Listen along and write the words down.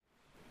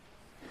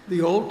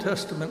The Old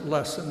Testament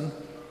lesson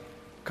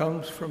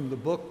comes from the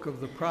book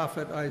of the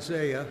prophet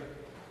Isaiah,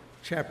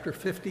 chapter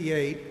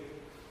 58,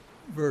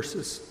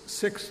 verses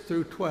 6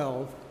 through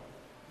 12.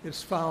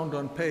 It's found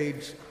on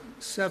page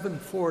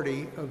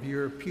 740 of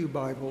your pew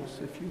Bibles,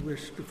 if you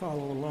wish to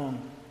follow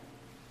along.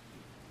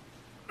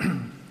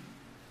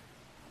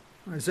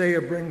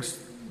 Isaiah brings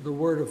the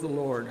word of the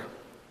Lord.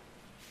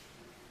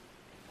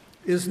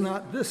 Is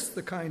not this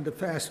the kind of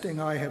fasting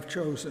I have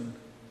chosen,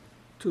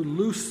 to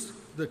loose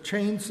the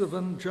chains of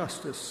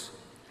injustice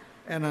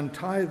and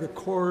untie the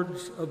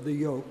cords of the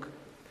yoke,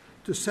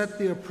 to set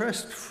the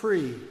oppressed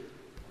free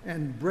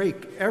and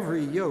break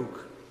every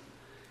yoke?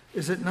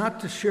 Is it not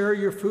to share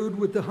your food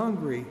with the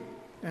hungry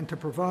and to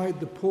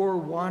provide the poor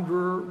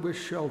wanderer with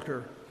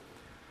shelter?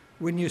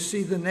 When you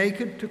see the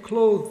naked, to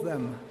clothe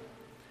them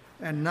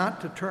and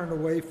not to turn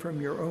away from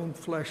your own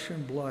flesh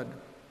and blood.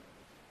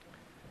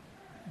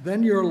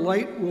 Then your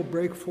light will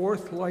break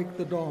forth like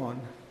the dawn,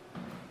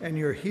 and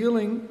your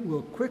healing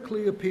will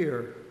quickly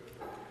appear.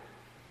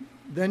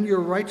 Then your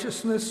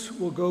righteousness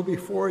will go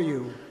before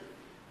you,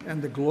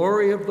 and the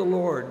glory of the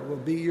Lord will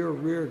be your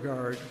rear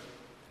guard.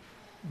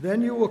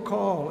 Then you will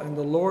call, and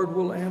the Lord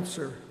will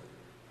answer.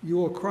 You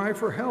will cry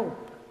for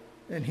help,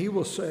 and he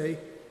will say,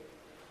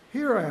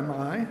 "Here am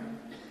I."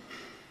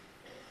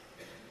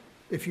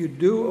 If you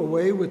do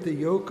away with the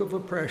yoke of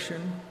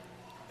oppression,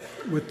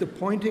 with the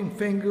pointing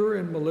finger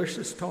and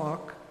malicious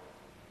talk,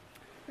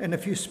 and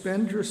if you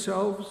spend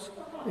yourselves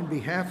in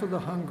behalf of the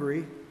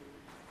hungry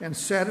and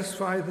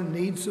satisfy the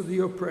needs of the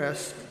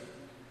oppressed,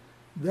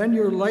 then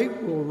your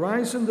light will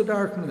rise in the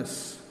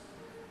darkness.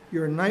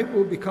 Your night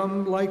will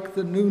become like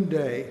the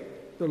noonday.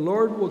 The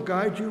Lord will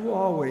guide you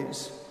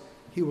always.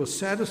 He will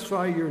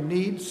satisfy your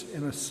needs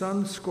in a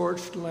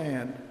sun-scorched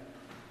land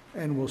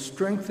and will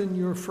strengthen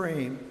your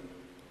frame.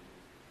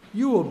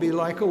 You will be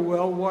like a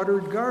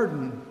well-watered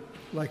garden,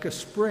 like a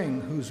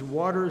spring whose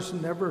waters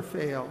never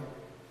fail.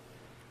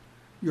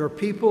 Your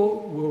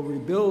people will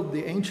rebuild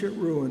the ancient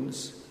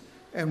ruins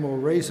and will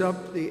raise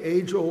up the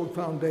age-old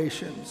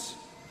foundations.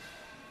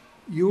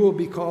 You will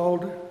be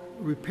called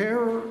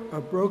repairer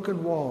of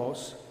broken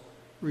walls,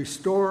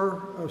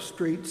 restorer of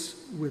streets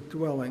with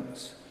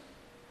dwellings.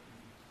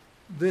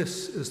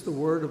 This is the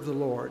word of the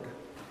Lord.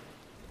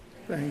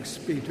 Thanks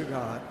be to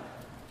God.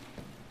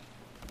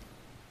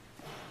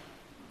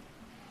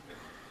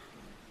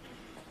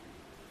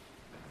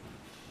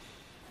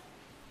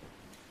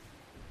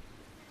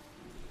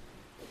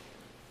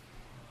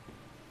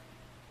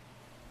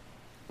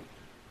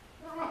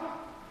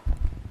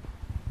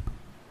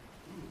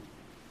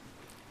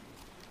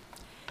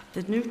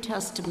 The New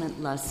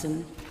Testament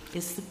lesson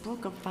is the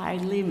book of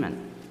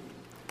Philemon.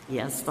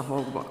 Yes, the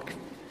whole book.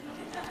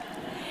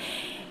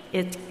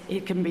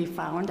 It can be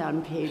found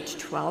on page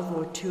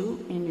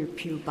 1202 in your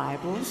pew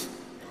Bibles.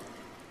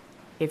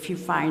 If you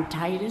find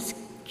Titus,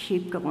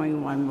 keep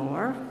going one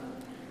more.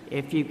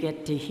 If you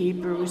get to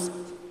Hebrews,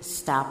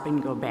 stop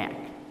and go back.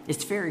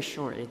 It's very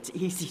short. It's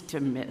easy to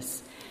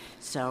miss.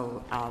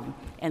 So,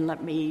 and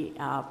let me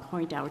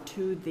point out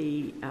to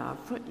the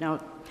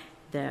footnote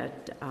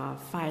that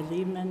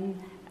Philemon,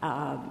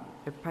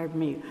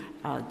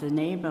 the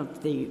name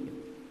of the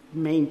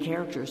main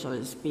character, so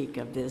to speak,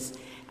 of this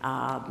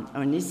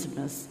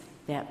Onesimus,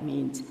 that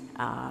means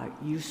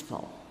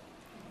useful.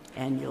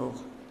 And you'll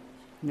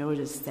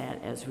notice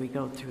that as we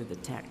go through the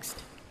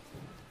text.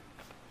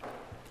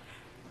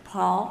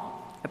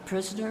 Paul, a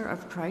prisoner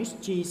of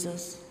Christ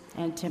Jesus,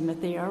 and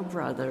Timothy, our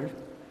brother,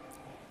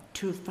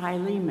 to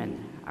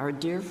Philemon, our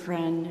dear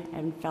friend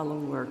and fellow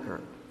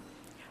worker.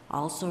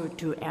 Also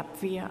to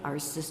Apphia, our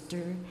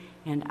sister,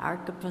 and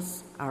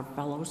Archippus, our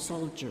fellow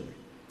soldier,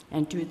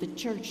 and to the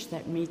church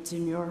that meets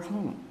in your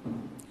home.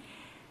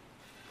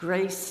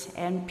 Grace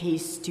and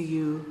peace to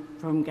you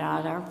from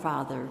God our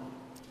Father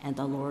and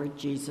the Lord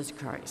Jesus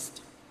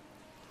Christ.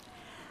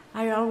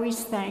 I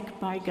always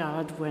thank my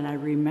God when I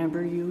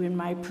remember you in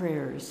my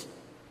prayers,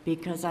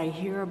 because I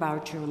hear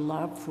about your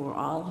love for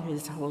all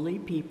his holy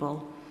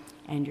people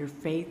and your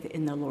faith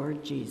in the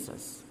Lord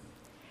Jesus.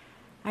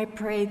 I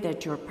pray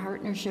that your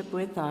partnership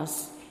with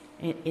us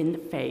in the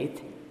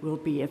faith will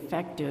be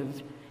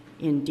effective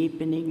in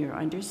deepening your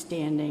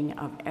understanding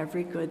of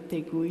every good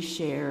thing we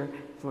share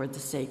for the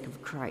sake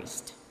of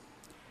Christ.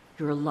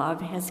 Your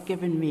love has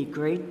given me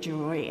great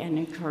joy and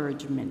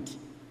encouragement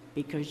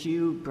because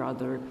you,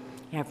 brother,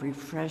 have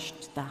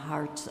refreshed the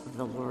hearts of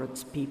the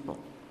Lord's people.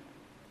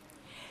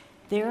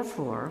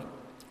 Therefore,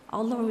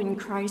 although in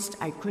Christ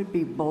I could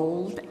be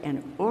bold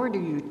and order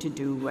you to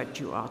do what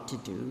you ought to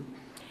do,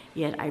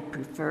 yet I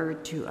prefer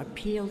to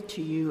appeal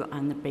to you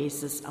on the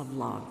basis of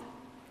love.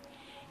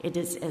 It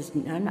is as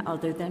none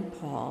other than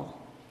Paul,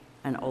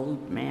 an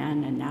old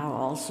man and now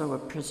also a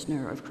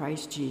prisoner of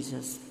Christ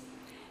Jesus,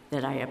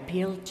 that I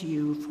appeal to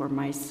you for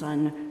my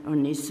son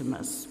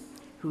Onesimus,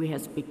 who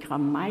has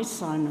become my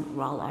son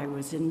while I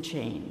was in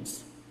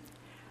chains.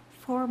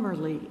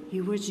 Formerly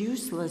he was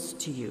useless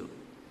to you,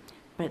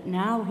 but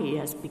now he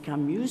has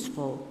become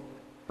useful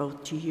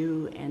both to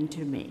you and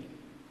to me.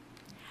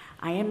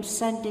 I am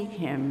sending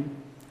him,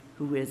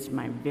 who is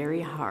my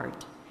very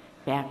heart,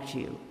 back to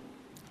you.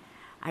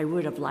 I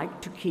would have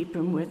liked to keep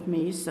him with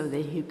me so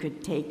that he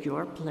could take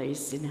your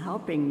place in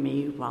helping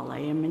me while I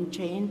am in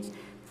chains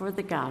for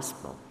the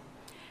gospel.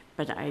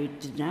 But I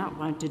did not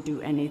want to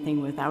do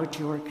anything without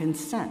your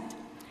consent,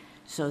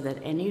 so that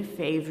any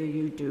favor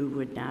you do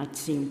would not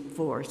seem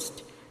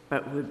forced,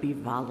 but would be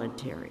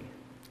voluntary.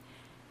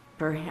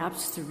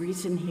 Perhaps the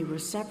reason he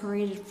was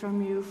separated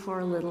from you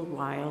for a little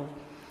while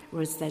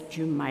was that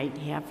you might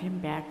have him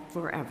back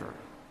forever.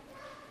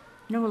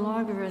 No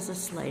longer as a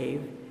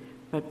slave,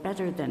 but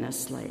better than a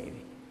slave,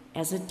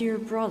 as a dear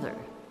brother.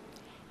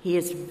 He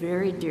is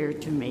very dear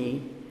to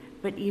me,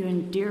 but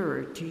even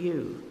dearer to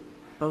you,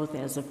 both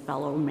as a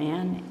fellow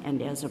man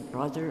and as a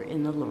brother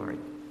in the Lord.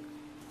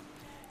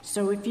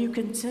 So if you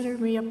consider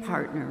me a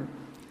partner,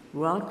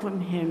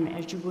 welcome him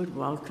as you would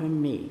welcome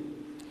me.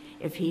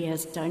 If he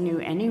has done you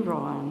any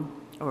wrong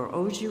or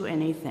owes you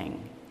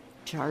anything,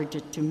 charge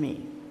it to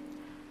me.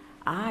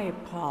 I,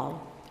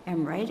 Paul,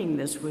 am writing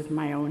this with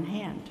my own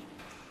hand.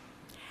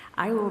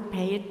 I will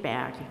pay it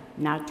back,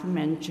 not to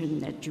mention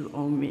that you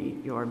owe me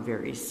your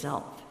very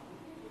self.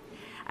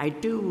 I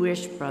do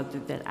wish, brother,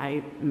 that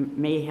I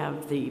may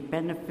have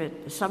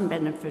some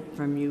benefit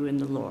from you in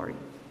the Lord.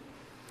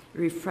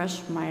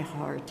 Refresh my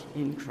heart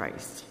in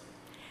Christ.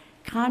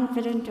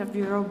 Confident of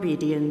your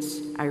obedience,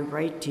 I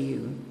write to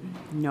you,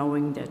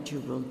 knowing that you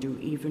will do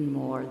even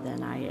more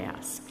than I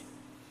ask.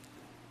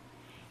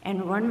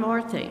 And one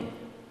more thing.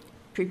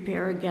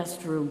 Prepare a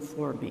guest room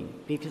for me,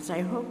 because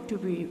I hope to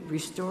be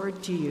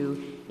restored to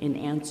you in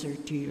answer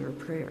to your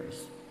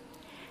prayers.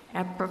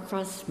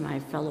 Epaphras, my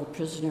fellow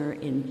prisoner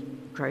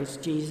in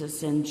Christ Jesus,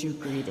 sends you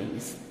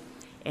greetings,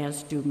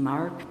 as do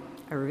Mark,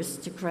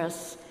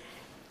 Aristarchus,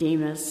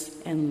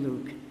 Demas, and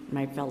Luke,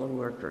 my fellow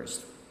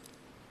workers.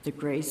 The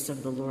grace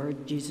of the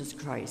Lord Jesus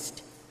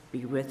Christ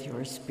be with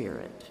your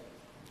spirit.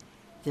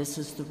 This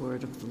is the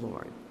word of the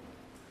Lord.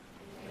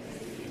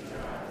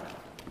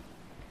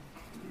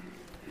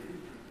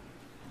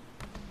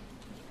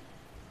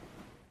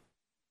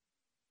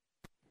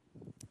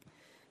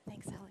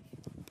 Thanks, Ellie.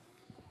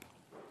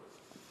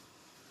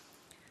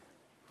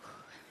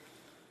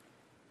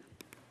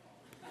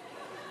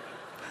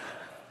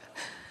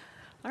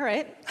 All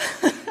right.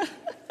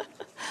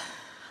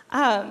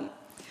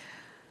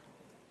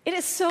 It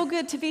is so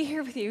good to be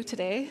here with you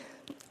today.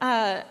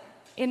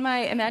 In my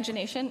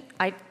imagination,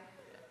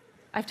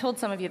 I've told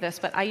some of you this,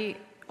 but I,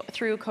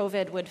 through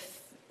COVID, would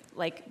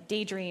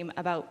daydream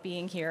about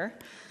being here.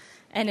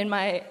 And in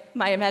my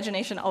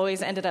imagination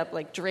always ended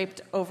up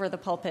draped over the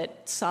pulpit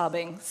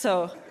sobbing.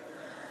 So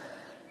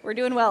we're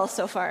doing well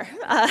so far.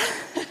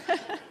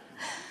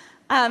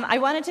 I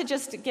wanted to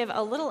just give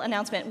a little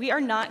announcement. We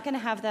are not going to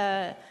have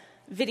the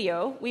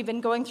video. We've been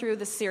going through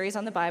this series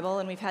on the Bible,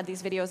 and we've had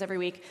these videos every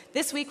week.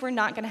 This week, we're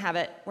not going to have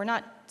it. We're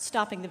not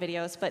stopping the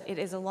videos, but it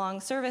is a long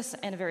service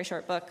and a very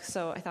short book,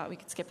 so I thought we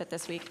could skip it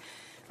this week.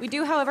 We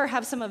do, however,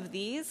 have some of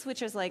these,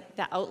 which is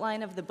the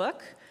outline of the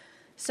book.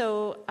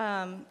 So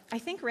I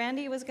think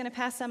Randy was going to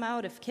pass them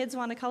out. If kids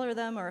want to color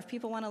them or if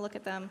people want to look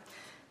at them,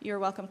 you're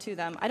welcome to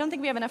them. I don't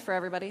think we have enough for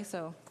everybody,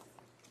 so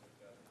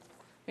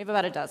we have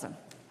about a dozen.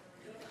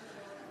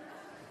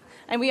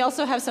 And we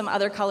also have some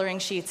other coloring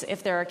sheets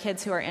if there are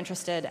kids who are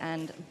interested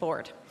and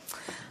bored.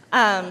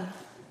 I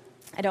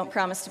don't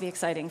promise to be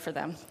exciting for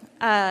them.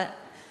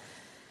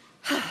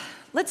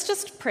 Let's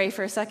just pray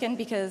for a second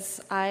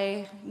because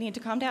I need to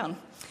calm down,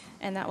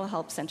 and that will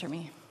help center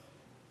me.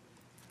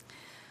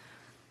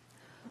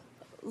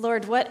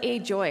 Lord, what a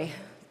joy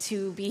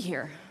to be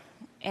here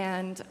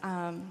and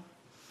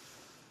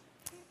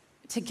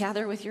to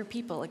gather with your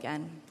people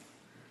again.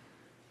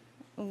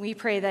 We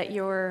pray that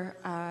your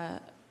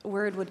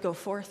word would go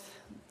forth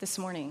this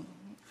morning,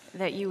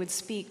 that you would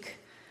speak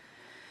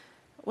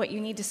what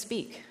you need to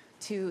speak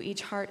to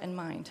each heart and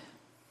mind.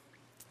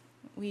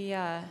 We,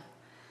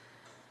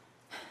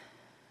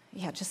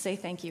 just say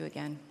thank you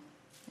again.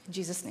 In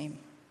Jesus' name,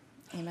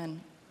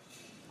 amen.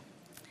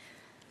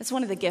 It's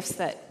one of the gifts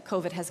that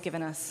COVID has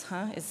given us,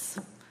 is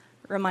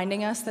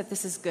reminding us that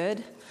this is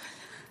good.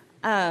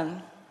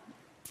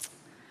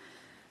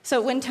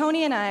 So when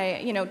Tony and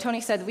I,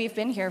 Tony said we've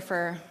been here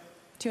for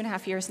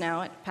 2.5 years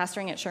now,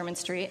 pastoring at Sherman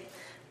Street.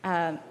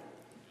 And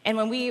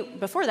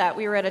before that,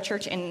 we were at a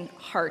church in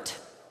Hart,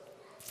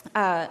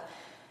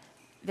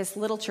 this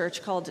little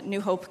church called New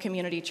Hope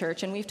Community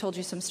Church, and we've told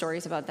you some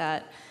stories about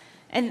that.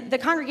 And the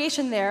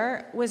congregation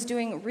there was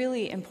doing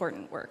really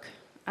important work.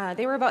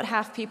 They were about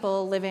half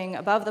people living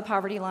above the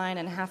poverty line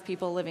and half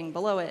people living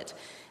below it.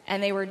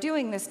 And they were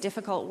doing this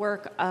difficult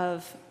work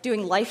of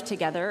doing life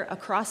together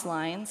across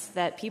lines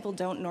that people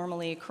don't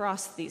normally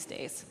cross these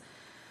days.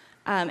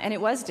 And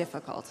it was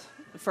difficult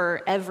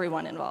for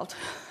everyone involved.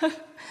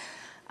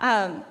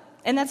 And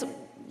that's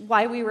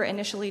why we were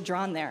initially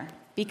drawn there.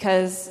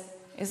 Because,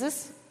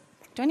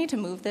 do I need to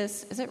move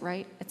this? Is it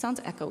right? It sounds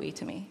echoey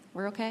to me.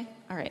 We're okay?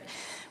 All right.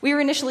 We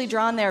were initially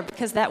drawn there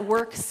because that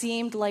work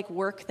seemed like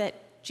work that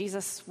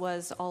Jesus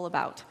was all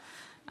about,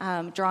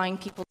 drawing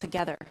people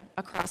together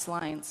across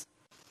lines.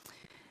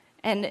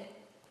 And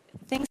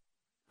things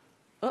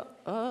I'm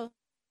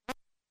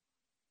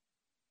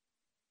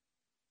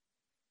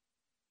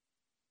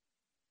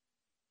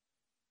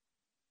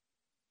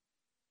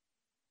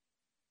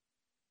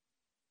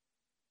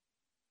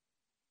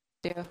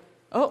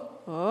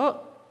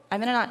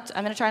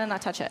gonna try to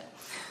not touch it.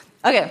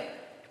 Okay.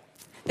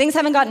 Things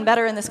haven't gotten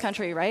better in this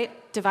country, right?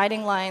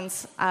 Dividing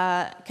lines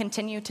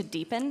continue to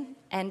deepen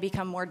and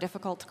become more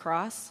difficult to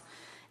cross.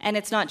 And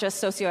it's not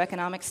just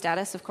socioeconomic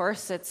status, of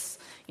course. It's,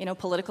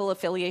 political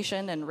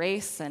affiliation and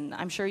race, and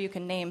I'm sure you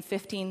can name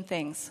 15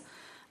 things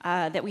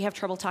that we have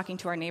trouble talking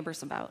to our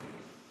neighbors about.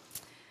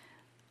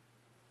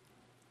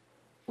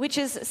 Which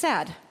is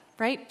sad,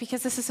 right?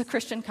 Because this is a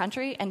Christian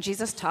country, and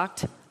Jesus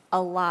talked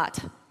a lot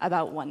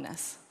about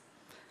oneness.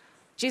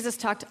 Jesus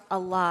talked a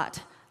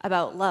lot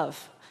about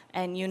love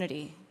and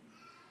unity,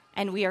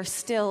 and we are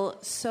still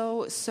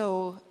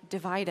so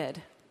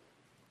divided.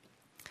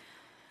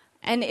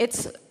 And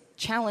it's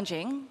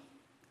challenging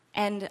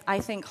and I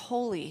think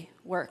holy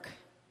work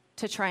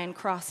to try and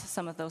cross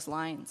some of those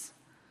lines.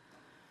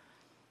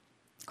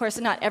 Of course,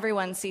 not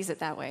everyone sees it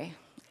that way.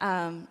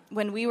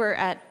 When we were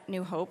at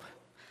New Hope,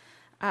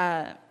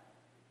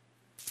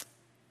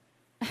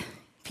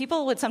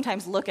 people would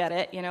sometimes look at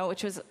it,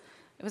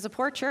 it was a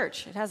poor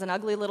church. It has an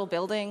ugly little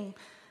building,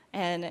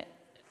 and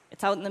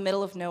it's out in the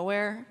middle of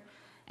nowhere.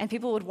 And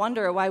people would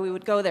wonder why we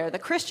would go there. The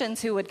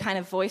Christians who would kind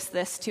of voice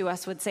this to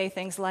us would say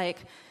things like,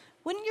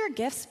 wouldn't your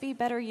gifts be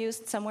better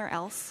used somewhere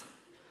else?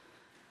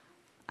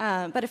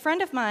 But a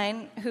friend of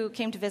mine who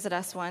came to visit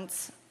us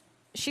once,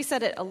 she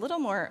said it a little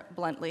more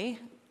bluntly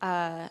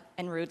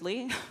and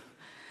rudely.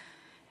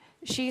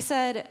 She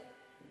said,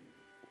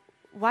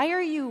 why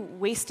are you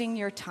wasting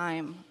your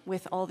time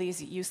with all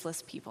these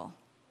useless people?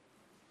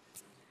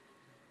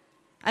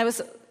 I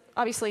was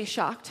obviously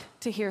shocked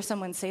to hear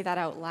someone say that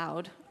out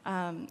loud.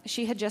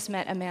 She had just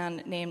met a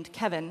man named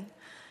Kevin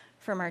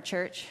from our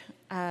church.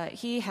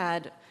 He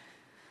had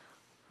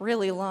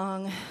really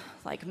long,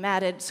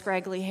 matted,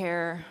 scraggly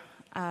hair.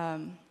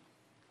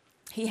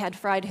 He had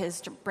fried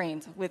his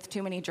brains with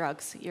too many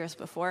drugs years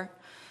before,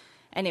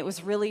 and it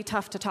was really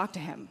tough to talk to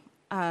him.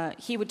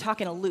 He would talk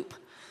in a loop,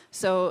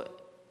 so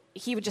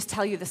he would just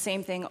tell you the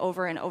same thing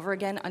over and over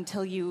again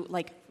until you,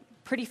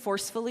 pretty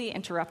forcefully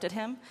interrupted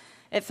him.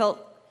 It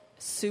felt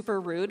super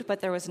rude, but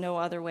there was no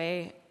other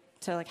way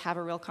to, have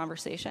a real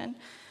conversation.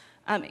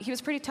 He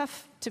was pretty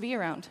tough to be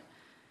around.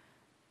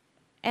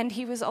 And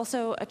he was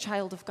also a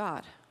child of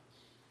God.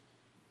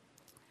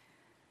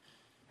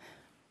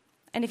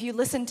 And if you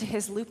listen to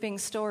his looping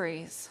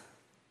stories,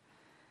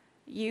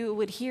 you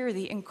would hear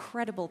the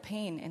incredible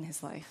pain in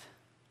his life.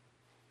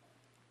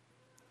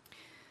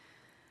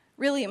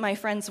 Really, my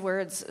friend's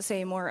words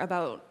say more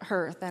about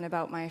her than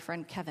about my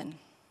friend Kevin.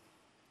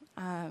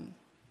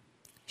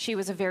 She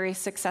was a very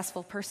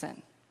successful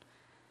person,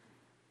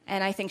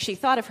 and I think she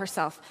thought of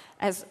herself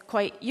as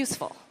quite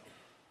useful.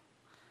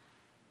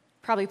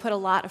 Probably put a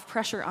lot of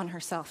pressure on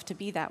herself to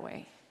be that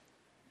way.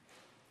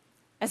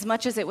 As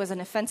much as it was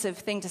an offensive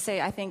thing to say,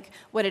 I think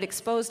what it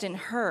exposed in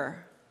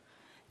her,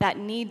 that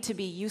need to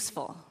be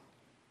useful,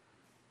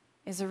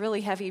 is a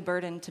really heavy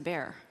burden to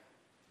bear.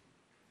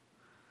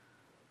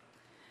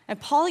 And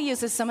Paul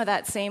uses some of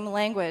that same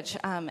language,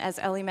 as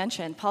Ellie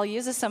mentioned. Paul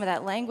uses some of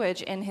that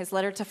language in his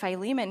letter to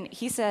Philemon.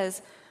 He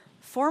says,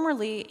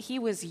 formerly he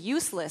was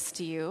useless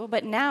to you,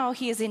 but now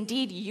he is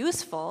indeed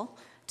useful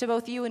to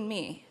both you and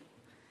me.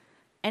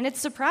 And it's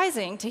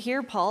surprising to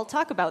hear Paul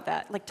talk about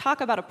that,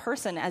 talk about a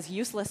person as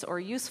useless or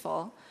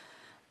useful.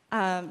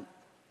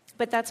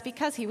 But that's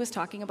because he was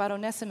talking about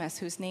Onesimus,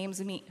 whose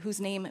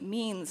name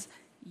means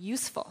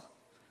useful.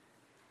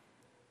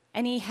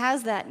 And he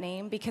has that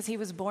name because he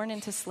was born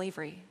into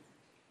slavery.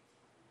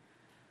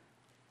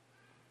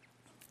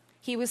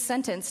 He was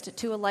sentenced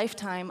to a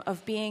lifetime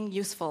of being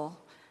useful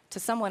to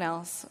someone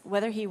else,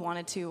 whether he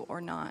wanted to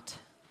or not.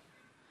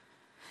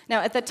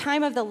 Now, at the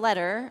time of the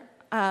letter,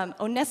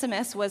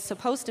 Onesimus was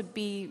supposed to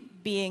be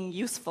being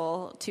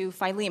useful to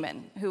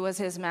Philemon, who was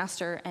his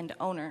master and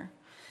owner.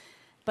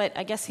 But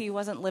I guess he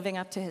wasn't living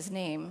up to his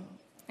name,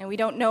 and we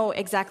don't know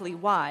exactly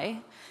why.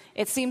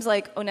 It seems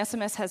like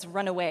Onesimus has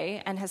run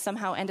away and has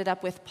somehow ended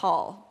up with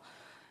Paul.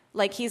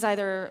 He's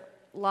either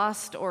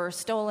lost or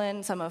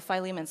stolen some of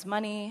Philemon's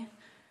money.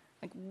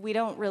 We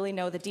don't really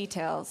know the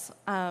details.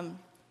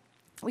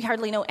 We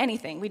hardly know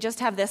anything. We just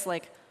have this,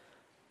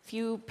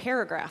 few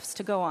paragraphs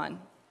to go on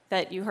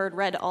that you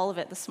read all of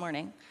it this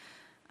morning.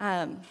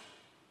 And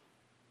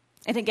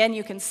again,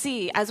 you can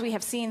see, as we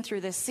have seen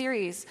through this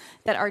series,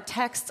 that our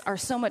texts are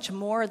so much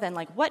more than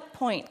what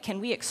point can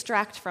we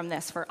extract from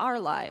this for our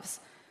lives?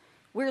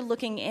 We're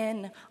looking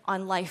in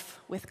on life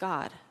with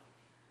God.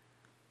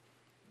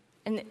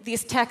 And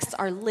these texts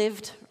are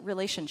lived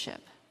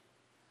relationship.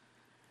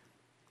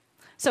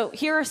 So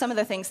here are some of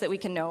the things that we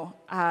can know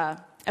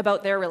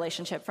about their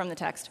relationship from the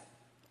text.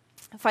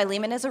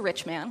 Philemon is a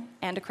rich man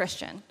and a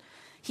Christian.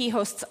 He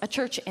hosts a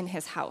church in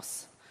his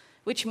house,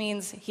 which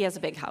means he has a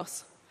big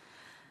house.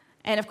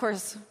 And of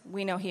course,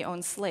 we know he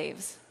owns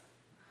slaves.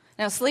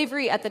 Now,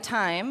 slavery at the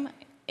time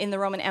in the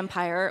Roman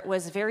Empire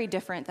was very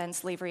different than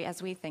slavery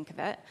as we think of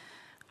it.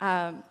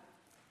 at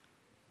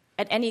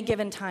any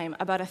given time,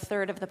 about a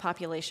third of the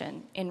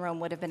population in Rome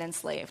would have been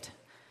enslaved.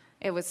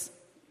 It was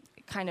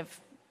kind of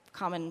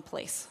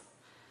commonplace.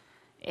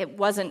 It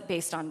wasn't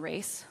based on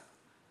race.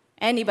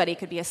 Anybody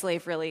could be a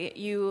slave, really.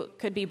 You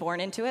could be born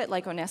into it,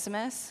 like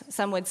Onesimus.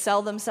 Some would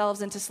sell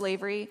themselves into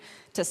slavery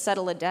to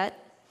settle a debt,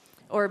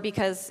 or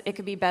because it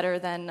could be better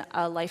than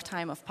a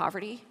lifetime of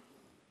poverty.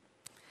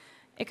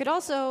 It could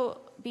also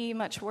be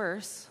much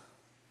worse.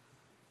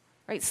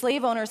 Right?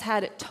 Slave owners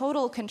had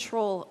total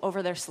control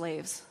over their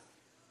slaves.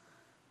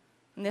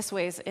 In this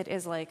ways, it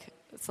is like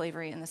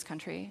slavery in this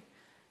country.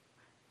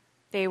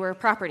 They were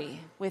property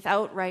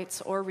without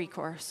rights or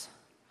recourse.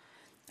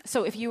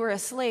 So if you were a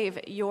slave,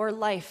 your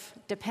life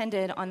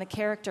depended on the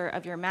character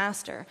of your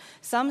master.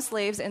 Some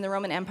slaves in the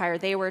Roman Empire,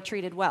 they were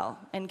treated well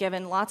and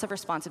given lots of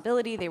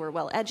responsibility. They were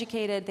well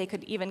educated. They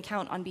could even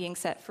count on being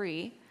set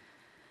free.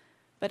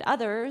 But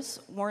others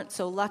weren't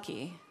so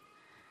lucky.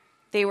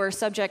 They were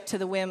subject to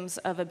the whims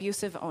of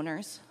abusive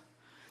owners.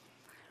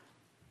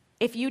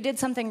 If you did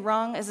something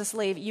wrong as a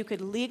slave, you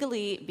could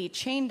legally be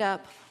chained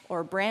up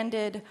or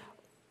branded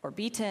or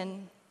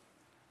beaten.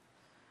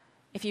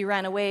 If you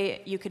ran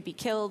away, you could be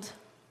killed.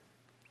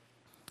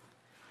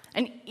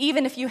 And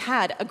even if you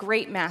had a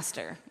great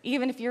master,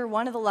 even if you're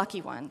one of the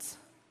lucky ones,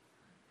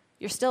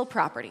 you're still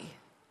property.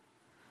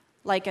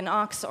 Like an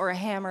ox or a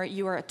hammer,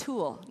 you are a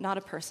tool, not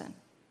a person.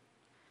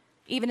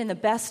 Even in the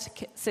best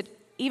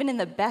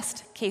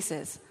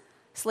cases,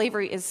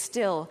 slavery is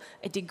still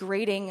a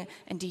degrading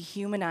and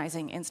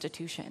dehumanizing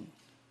institution.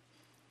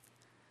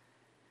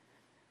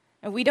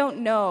 And we don't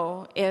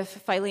know if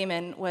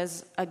Philemon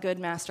was a good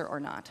master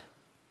or not.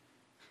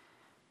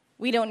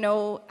 We don't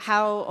know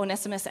how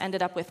Onesimus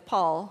ended up with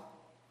Paul,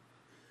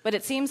 but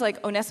it seems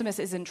like Onesimus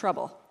is in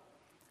trouble.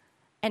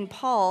 And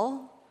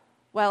Paul,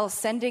 while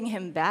sending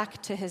him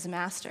back to his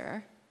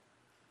master,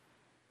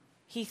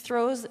 he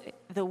throws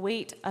the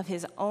weight of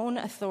his own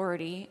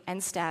authority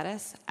and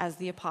status as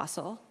the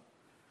apostle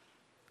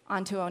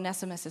onto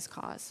Onesimus'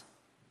 cause.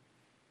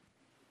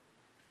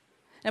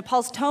 Now,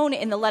 Paul's tone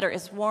in the letter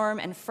is warm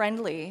and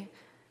friendly,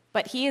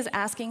 but he is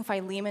asking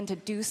Philemon to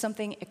do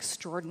something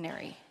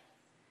extraordinary.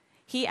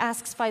 He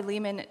asks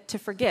Philemon to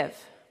forgive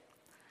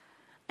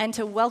and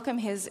to welcome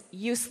his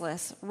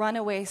useless,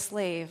 runaway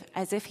slave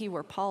as if he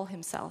were Paul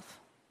himself.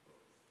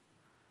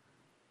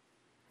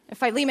 And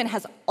Philemon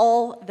has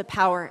all the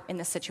power in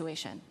this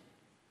situation.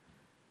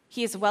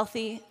 He is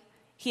wealthy.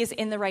 He is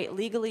in the right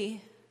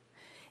legally.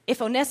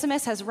 If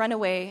Onesimus has run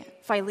away,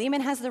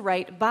 Philemon has the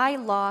right by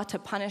law to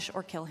punish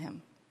or kill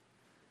him.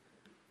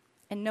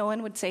 And no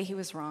one would say he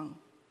was wrong,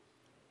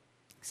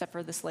 except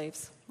for the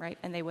slaves, right?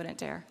 And they wouldn't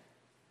dare.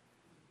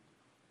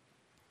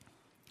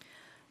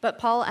 But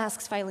Paul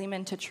asks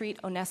Philemon to treat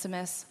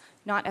Onesimus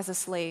not as a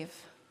slave,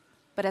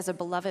 but as a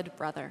beloved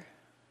brother.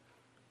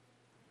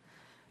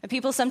 And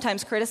people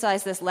sometimes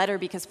criticize this letter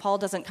because Paul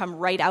doesn't come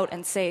right out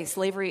and say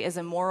slavery is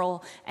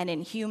immoral and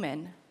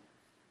inhuman,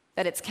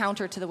 that it's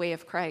counter to the way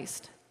of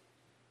Christ.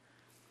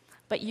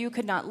 But you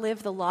could not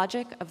live the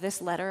logic of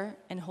this letter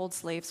and hold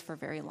slaves for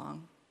very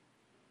long.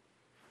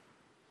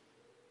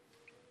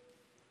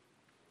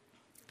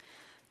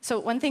 So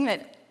one thing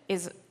that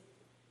is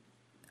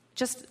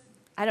just,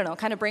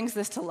 kind of brings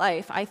this to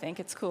life, I think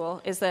it's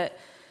cool, is that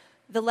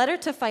the letter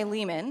to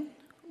Philemon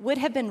would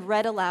have been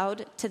read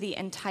aloud to the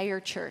entire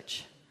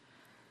church.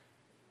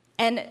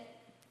 And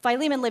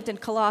Philemon lived in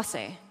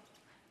Colossae.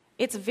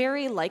 It's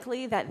very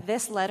likely that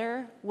this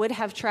letter would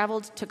have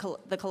traveled to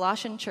the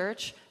Colossian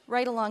church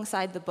right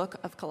alongside the book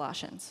of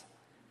Colossians,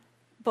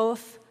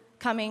 both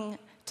coming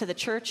to the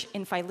church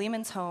in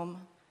Philemon's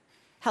home,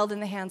 held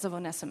in the hands of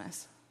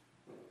Onesimus.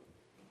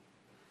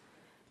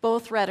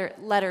 Both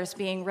letters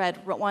being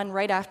read, one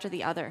right after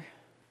the other,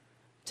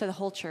 to the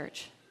whole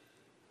church.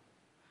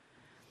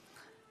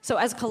 So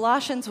as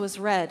Colossians was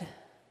read,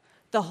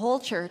 the whole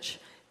church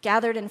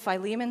gathered in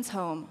Philemon's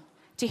home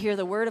to hear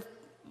the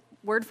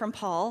word from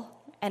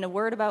Paul and a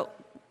word about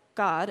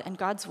God and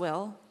God's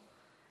will.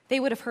 They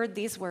would have heard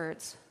these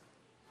words: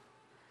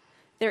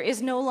 "There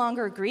is no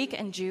longer Greek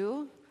and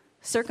Jew,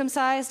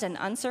 circumcised and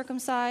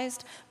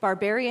uncircumcised,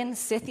 barbarian,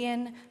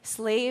 Scythian,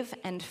 slave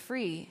and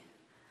free,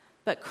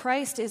 but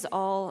Christ is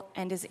all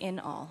and is in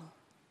all."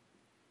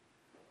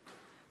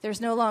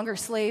 There's no longer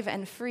slave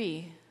and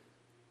free.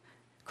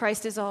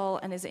 Christ is all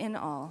and is in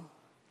all.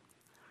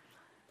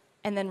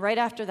 And then right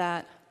after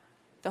that,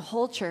 the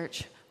whole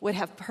church would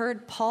have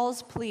heard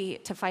Paul's plea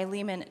to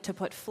Philemon to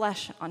put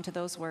flesh onto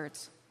those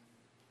words.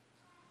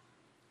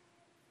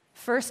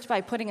 First,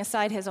 by putting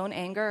aside his own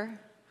anger,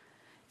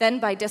 then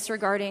by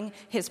disregarding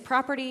his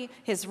property,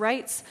 his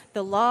rights,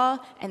 the law,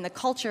 and the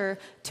culture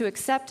to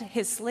accept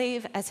his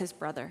slave as his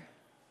brother.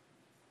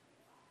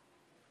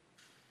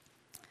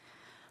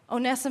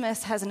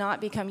 Onesimus has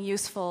not become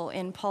useful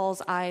in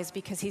Paul's eyes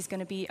because he's going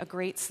to be a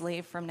great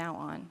slave from now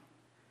on,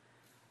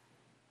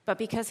 but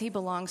because he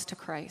belongs to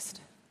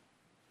Christ.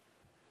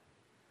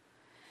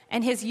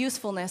 And his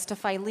usefulness to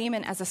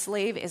Philemon as a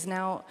slave is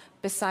now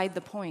beside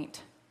the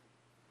point.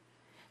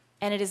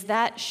 And it is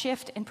that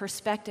shift in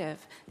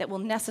perspective that will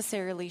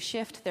necessarily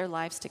shift their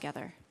lives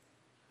together.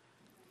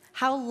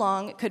 How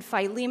long could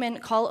Philemon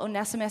call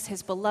Onesimus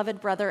his beloved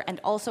brother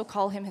and also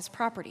call him his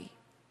property?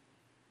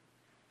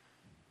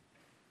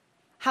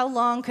 How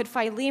long could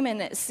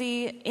Philemon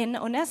see in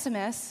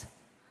Onesimus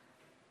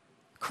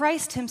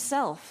Christ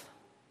himself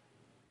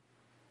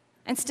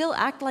and still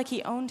act like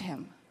he owned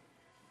him?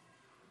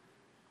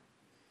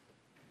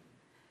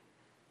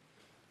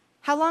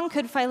 How long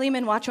could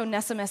Philemon watch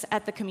Onesimus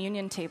at the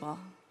communion table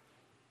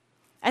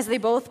as they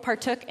both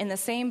partook in the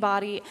same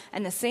body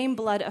and the same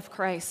blood of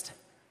Christ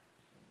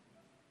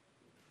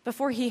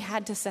before he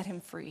had to set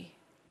him free?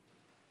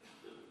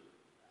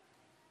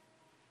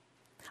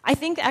 I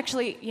think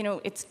actually,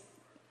 it's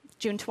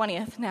June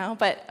 20th now,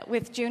 but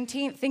with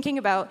Juneteenth, thinking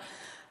about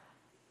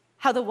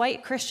how the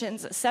white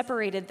Christians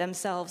separated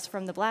themselves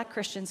from the black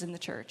Christians in the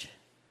church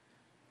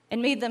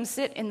and made them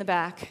sit in the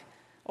back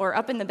or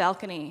up in the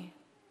balcony.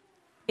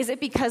 Is it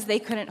because they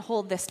couldn't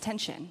hold this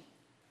tension?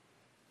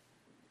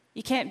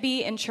 You can't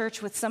be in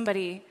church with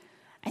somebody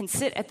and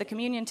sit at the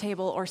communion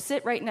table or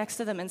sit right next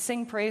to them and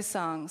sing praise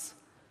songs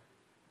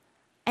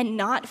and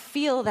not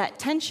feel that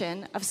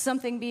tension of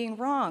something being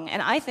wrong.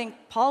 And I think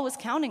Paul was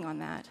counting on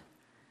that.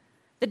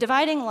 The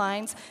dividing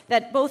lines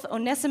that both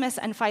Onesimus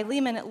and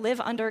Philemon live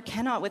under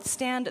cannot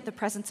withstand the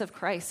presence of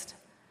Christ.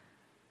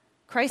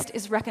 Christ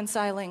is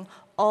reconciling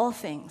all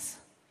things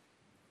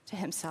to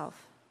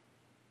himself.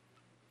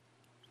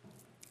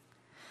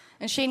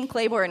 And Shane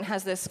Claiborne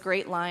has this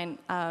great line.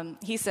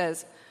 He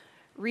says,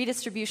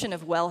 "Redistribution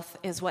of wealth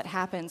is what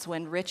happens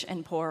when rich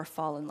and poor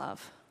fall in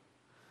love."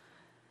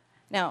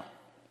 Now,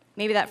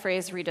 maybe that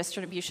phrase,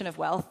 redistribution of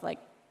wealth,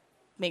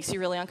 makes you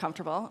really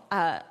uncomfortable.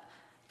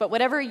 But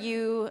whatever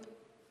you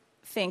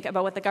think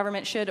about what the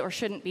government should or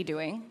shouldn't be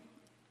doing,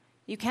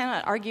 you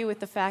cannot argue with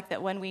the fact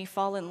that when we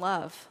fall in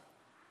love,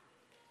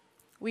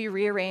 we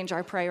rearrange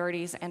our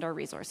priorities and our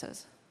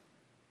resources.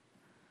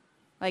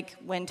 Like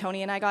when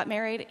Tony and I got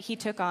married, he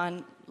took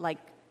on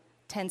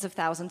tens of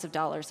thousands of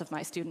dollars of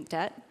my student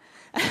debt.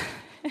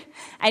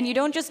 And you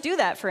don't just do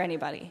that for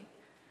anybody.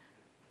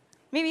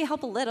 Maybe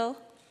help a little.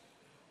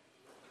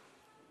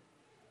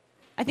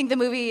 I think the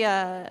movie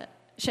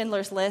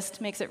Schindler's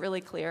List makes it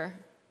really clear.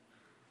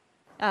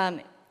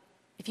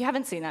 If you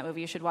haven't seen that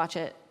movie, you should watch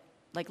it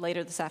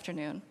later this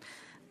afternoon.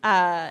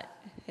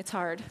 It's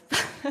hard.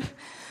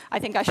 I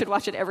think I should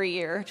watch it every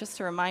year just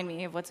to remind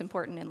me of what's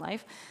important in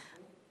life.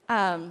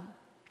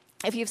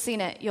 If you've seen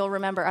it, you'll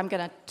remember, I'm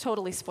going to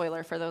totally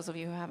spoiler for those of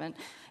you who haven't.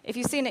 If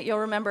you've seen it, you'll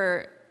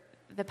remember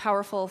the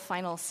powerful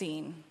final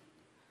scene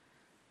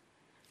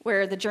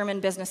where the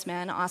German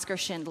businessman, Oskar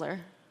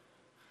Schindler,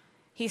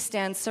 he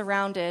stands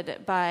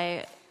surrounded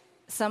by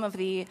some of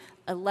the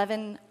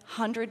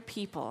 1,100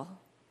 people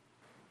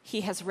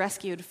he has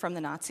rescued from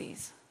the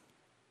Nazis.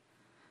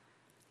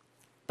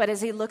 But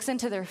as he looks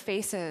into their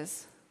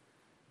faces,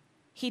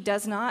 he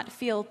does not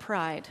feel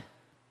pride,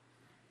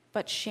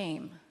 but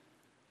shame.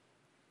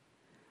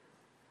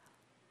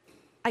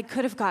 I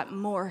could have got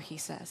more, he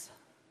says.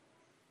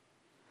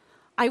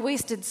 I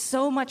wasted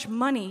so much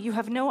money, you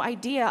have no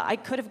idea, I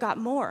could have got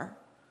more.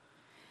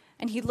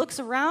 And he looks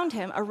around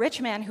him, a rich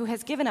man who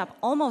has given up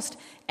almost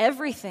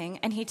everything,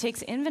 and he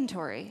takes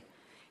inventory.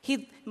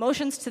 He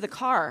motions to the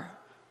car.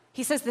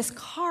 He says, "This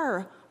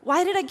car,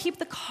 why did I keep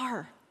the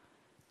car?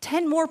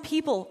 10 more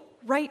people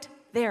right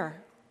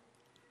there."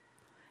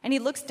 And he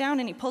looks down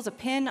and he pulls a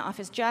pin off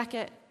his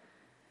jacket,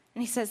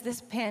 and he says,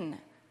 "This pin,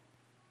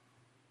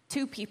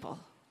 2 people.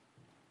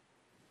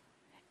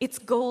 It's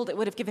gold, it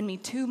would have given me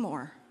 2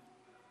 more.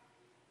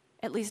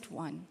 At least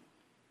one.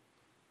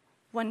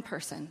 One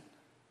person."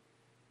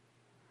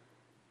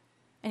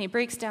 And he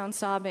breaks down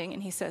sobbing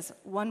and he says,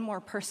 "One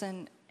more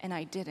person and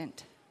I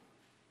didn't."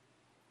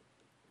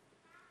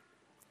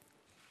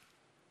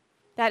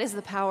 That is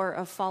the power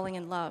of falling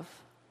in love.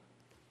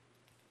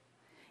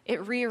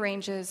 It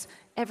rearranges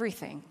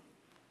everything.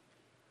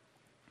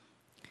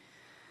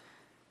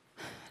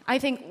 I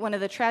think one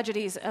of the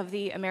tragedies of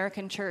the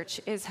American church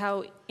is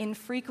how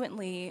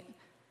infrequently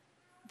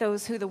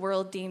those who the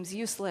world deems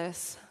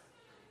useless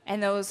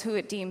and those who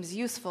it deems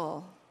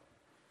useful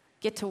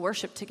get to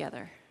worship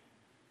together,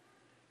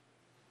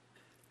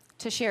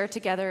 to share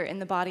together in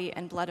the body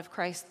and blood of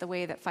Christ the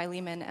way that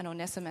Philemon and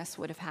Onesimus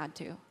would have had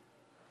to.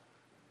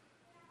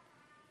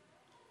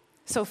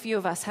 So few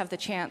of us have the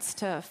chance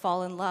to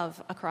fall in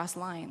love across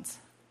lines.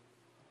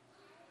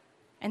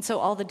 And so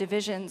all the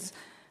divisions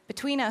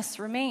between us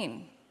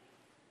remain.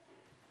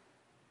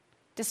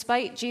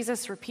 Despite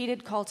Jesus'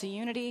 repeated call to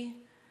unity,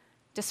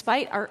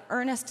 despite our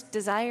earnest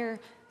desire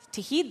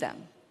to heed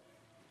them.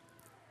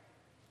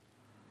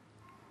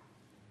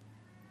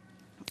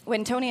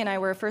 When Tony and I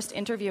were first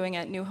interviewing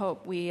at New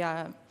Hope, we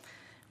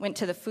went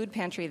to the food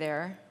pantry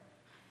there,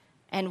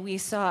 and we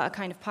saw a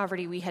kind of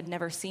poverty we had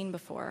never seen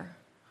before.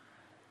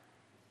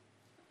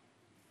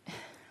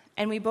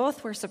 And we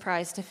both were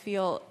surprised to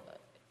feel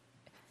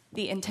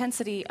the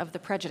intensity of the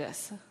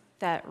prejudice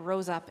that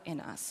rose up in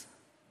us.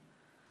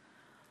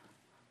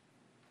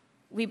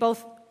 We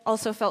both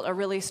also felt a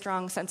really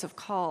strong sense of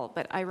call,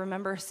 but I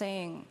remember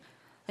saying,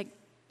 like,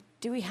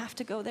 do we have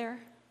to go there?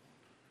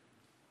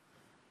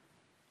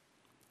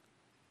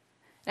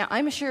 Now,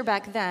 I'm sure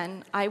back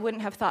then I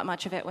wouldn't have thought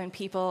much of it when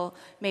people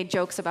made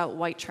jokes about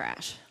white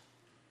trash.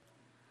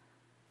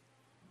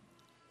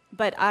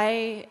 But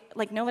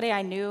nobody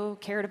I knew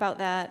cared about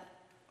that.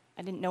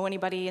 I didn't know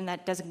anybody in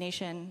that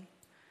designation.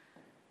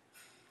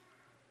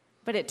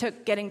 But it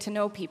took getting to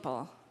know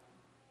people,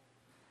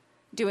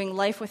 doing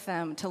life with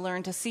them to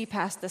learn to see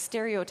past the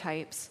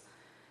stereotypes,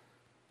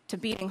 to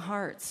beating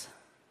hearts,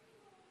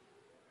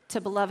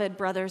 to beloved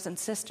brothers and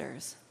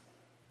sisters.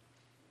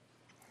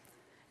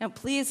 Now,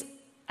 please,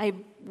 I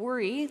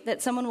worry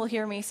that someone will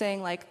hear me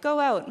saying, like,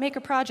 go out, make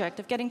a project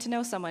of getting to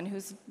know someone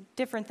who's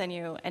different than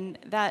you, and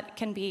that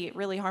can be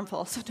really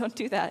harmful, so don't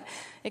do that.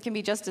 It can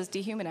be just as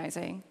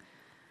dehumanizing.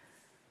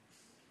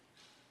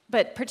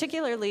 But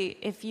particularly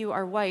if you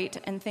are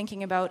white and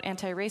thinking about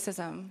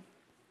anti-racism,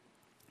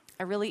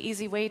 a really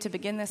easy way to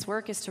begin this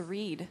work is to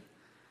read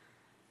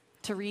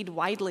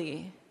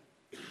widely,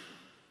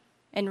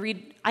 and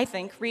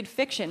read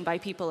fiction by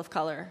people of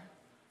color,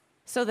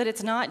 so that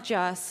it's not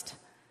just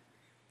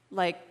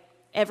like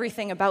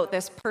everything about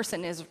this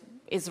person is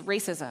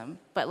racism,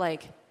 but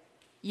like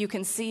you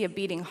can see a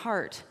beating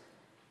heart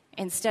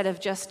instead of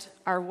just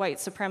our white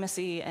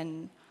supremacy,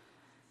 and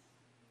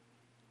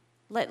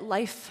let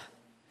life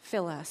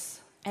fill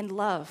us and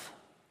love.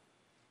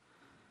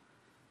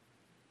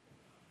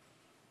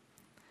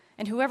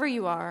 And whoever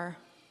you are,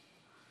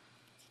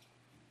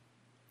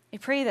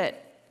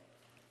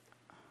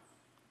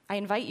 I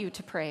invite you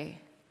to pray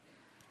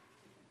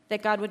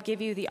that God would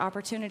give you the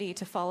opportunity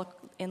to fall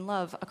in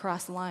love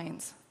across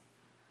lines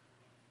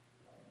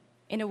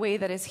in a way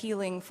that is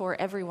healing for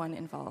everyone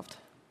involved.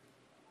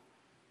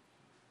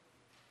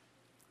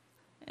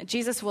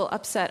 Jesus will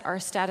upset our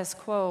status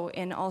quo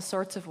in all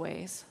sorts of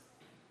ways,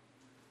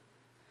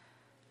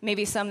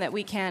 maybe some that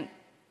we can't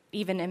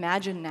even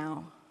imagine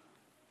now,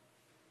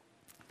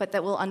 but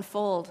that will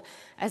unfold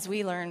as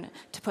we learn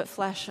to put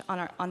flesh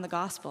on the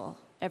gospel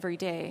every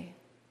day.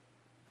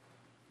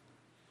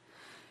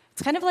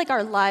 It's kind of like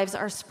our lives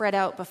are spread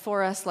out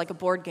before us like a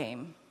board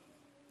game.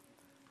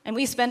 And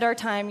we spend our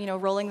time,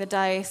 rolling the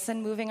dice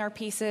and moving our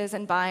pieces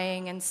and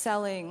buying and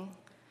selling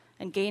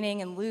and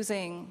gaining and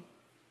losing.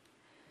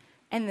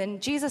 And then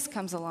Jesus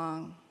comes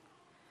along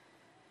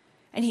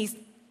and he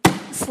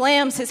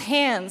slams his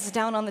hands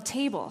down on the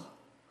table,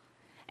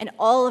 and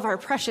all of our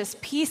precious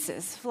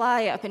pieces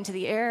fly up into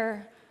the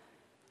air.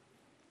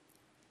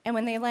 And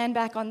when they land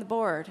back on the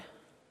board,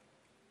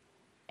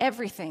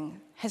 everything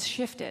has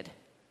shifted.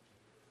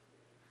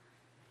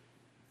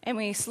 And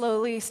we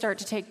slowly start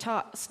to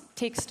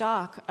take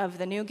stock of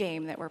the new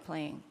game that we're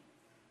playing.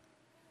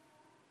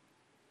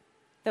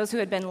 Those who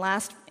had been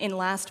in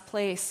last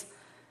place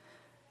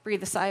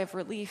breathe a sigh of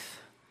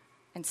relief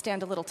and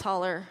stand a little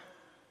taller.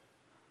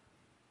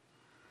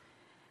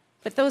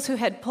 But those who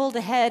had pulled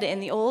ahead in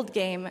the old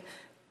game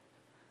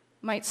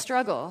might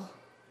struggle.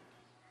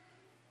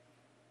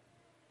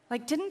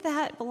 Like, didn't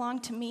that belong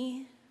to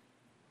me?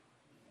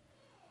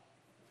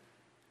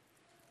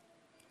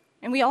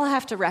 And we all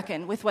have to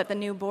reckon with what the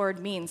new board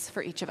means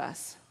for each of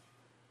us,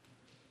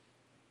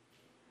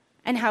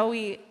 and how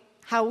we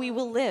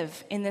will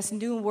live in this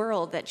new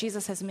world that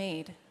Jesus has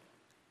made.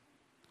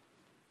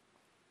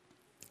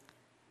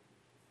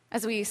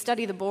 As we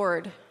study the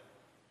board,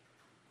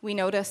 we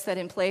notice that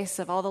in place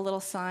of all the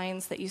little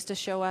signs that used to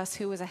show us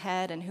who was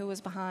ahead and who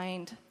was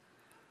behind,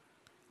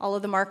 all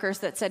of the markers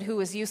that said who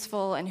was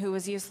useful and who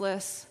was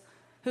useless,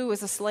 who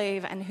was a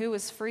slave and who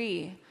was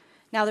free,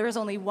 now there is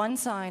only one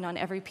sign on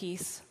every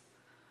piece.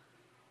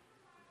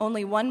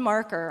 Only one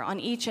marker on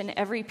each and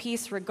every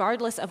piece,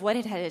 regardless of what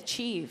it had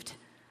achieved,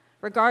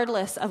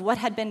 regardless of what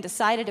had been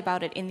decided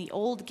about it in the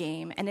old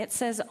game, and it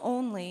says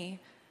only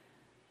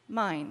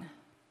mine.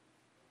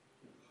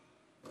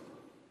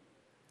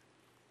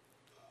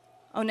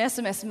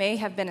 Onesimus may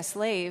have been a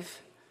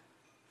slave,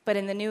 but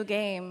in the new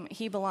game,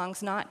 he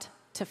belongs not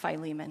to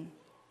Philemon,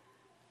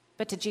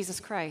 but to Jesus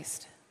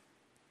Christ.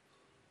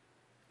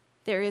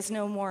 There is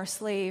no more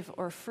slave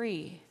or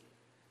free.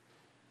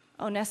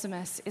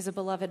 Onesimus is a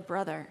beloved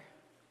brother.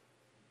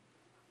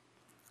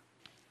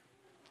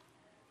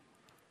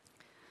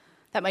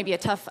 That might be a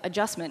tough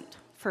adjustment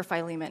for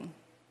Philemon.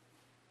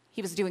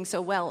 He was doing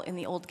so well in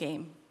the old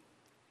game.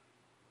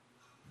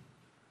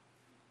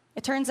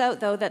 It turns out,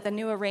 though, that the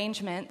new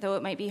arrangement, though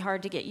it might be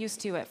hard to get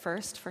used to at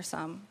first for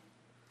some,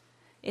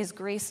 is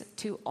grace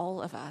to all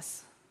of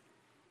us,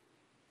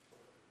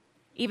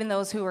 even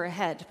those who were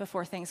ahead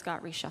before things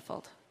got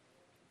reshuffled,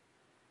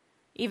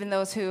 even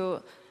those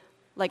who,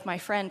 like my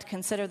friend,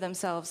 consider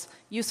themselves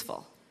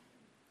useful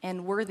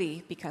and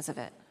worthy because of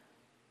it.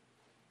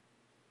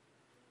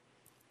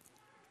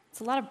 It's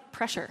a lot of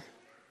pressure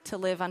to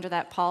live under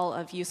that pall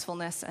of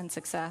usefulness and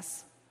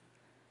success,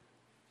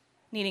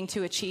 needing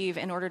to achieve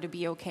in order to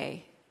be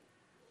okay.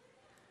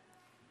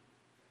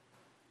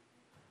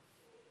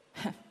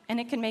 And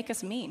it can make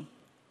us mean.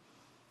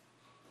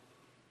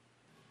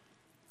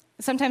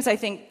 Sometimes I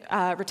think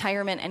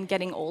retirement and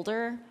getting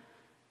older,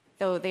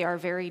 though they are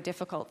very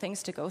difficult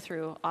things to go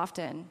through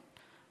often,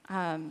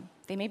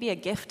 they may be a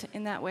gift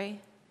in that way.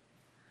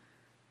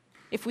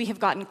 If we have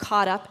gotten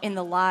caught up in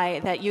the lie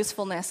that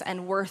usefulness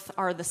and worth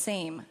are the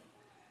same,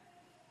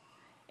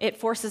 it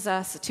forces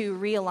us to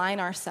realign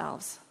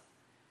ourselves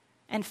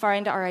and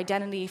find our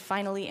identity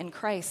finally in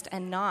Christ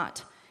and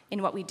not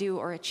in what we do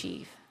or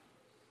achieve.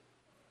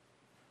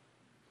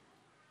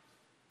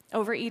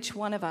 Over each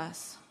one of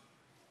us,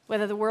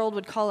 whether the world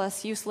would call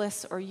us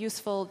useless or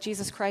useful,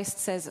 Jesus Christ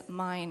says,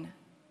 mine.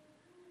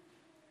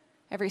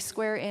 Every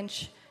square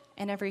inch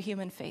and every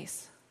human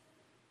face.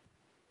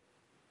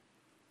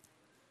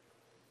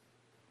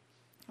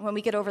 When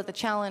we get over the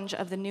challenge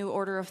of the new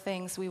order of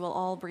things, we will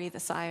all breathe a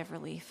sigh of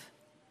relief.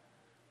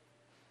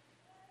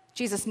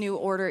 Jesus' new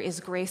order is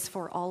grace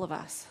for all of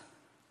us.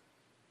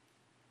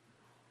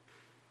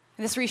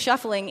 And this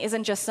reshuffling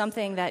isn't just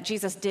something that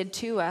Jesus did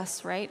to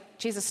us, right?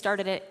 Jesus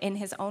started it in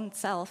his own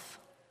self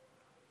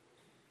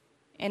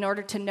in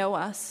order to know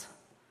us,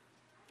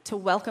 to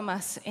welcome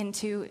us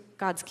into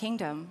God's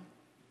kingdom.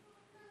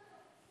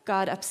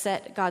 God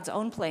upset God's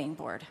own playing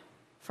board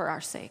for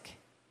our sake,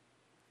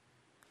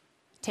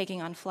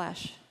 taking on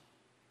flesh,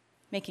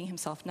 making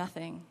himself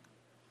nothing,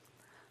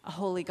 a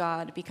holy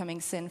God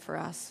becoming sin for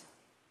us,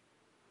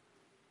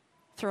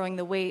 throwing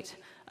the weight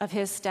of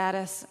his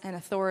status and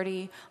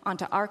authority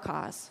onto our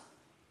cause,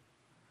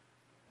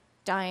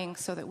 dying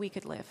so that we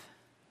could live.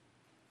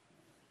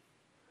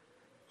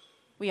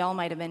 We all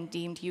might have been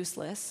deemed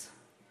useless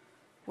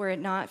were it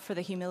not for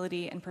the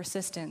humility and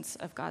persistence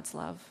of God's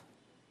love.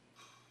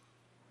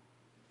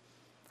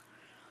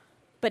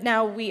 But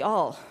now we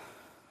all,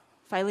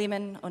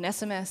 Philemon,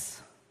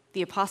 Onesimus,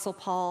 the Apostle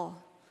Paul,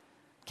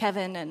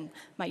 Kevin, and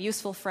my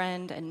useful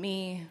friend, and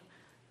me,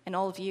 and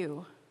all of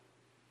you,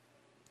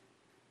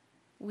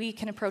 we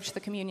can approach the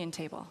communion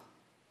table,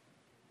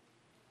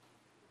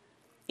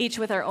 each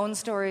with our own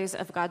stories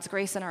of God's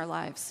grace in our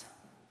lives.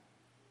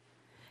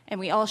 And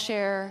we all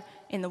share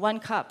in the one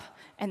cup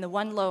and the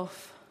one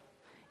loaf,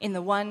 in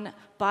the one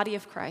body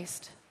of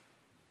Christ,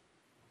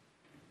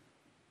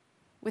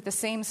 with the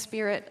same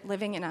Spirit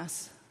living in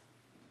us.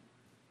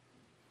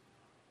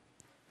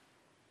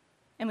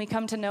 And we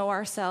come to know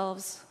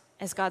ourselves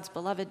as God's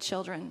beloved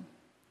children,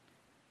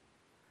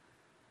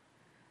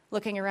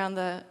 looking around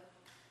the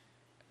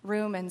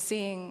room and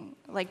seeing,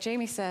 like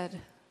Jamie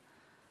said,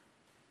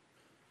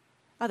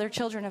 other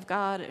children of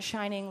God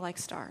shining like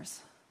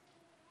stars.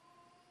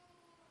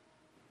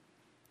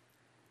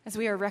 As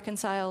we are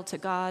reconciled to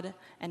God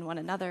and one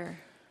another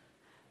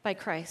by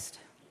Christ,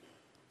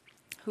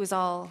 who is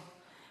all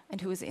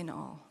and who is in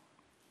all.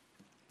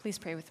 Please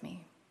pray with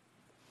me.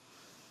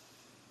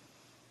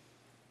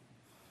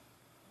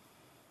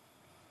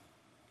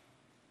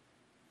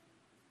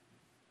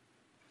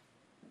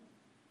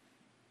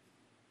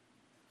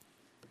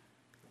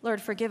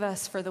 Lord, forgive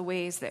us for the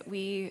ways that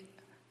we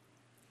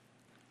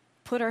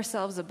put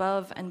ourselves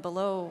above and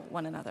below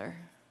one another.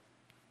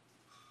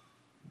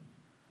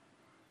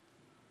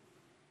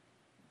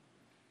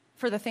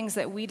 For the things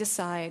that we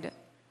decide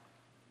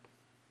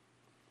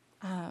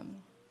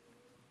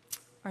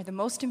are the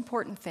most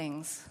important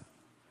things.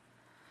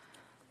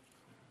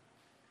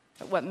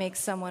 But what makes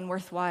someone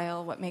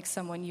worthwhile, what makes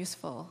someone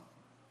useful.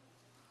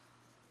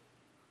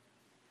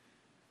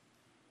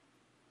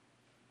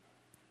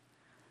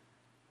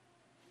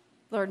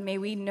 Lord, may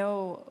we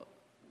know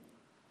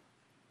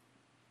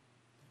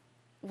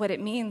what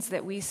it means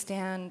that we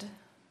stand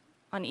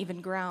on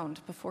even ground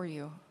before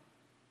you.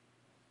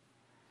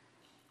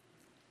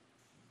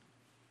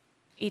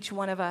 Each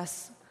one of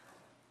us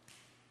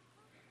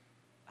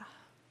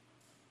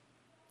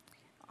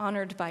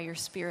honored by your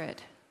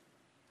Spirit,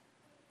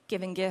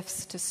 given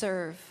gifts to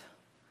serve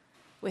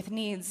with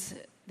needs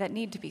that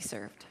need to be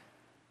served.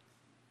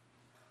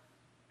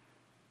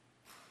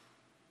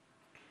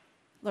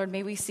 Lord,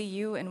 may we see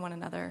you in one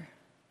another,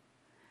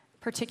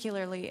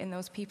 particularly in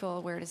those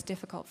people where it is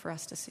difficult for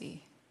us to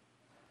see.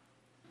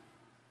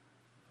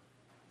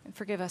 And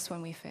forgive us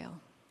when we fail.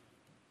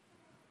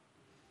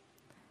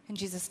 In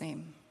Jesus'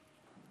 name,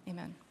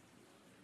 amen.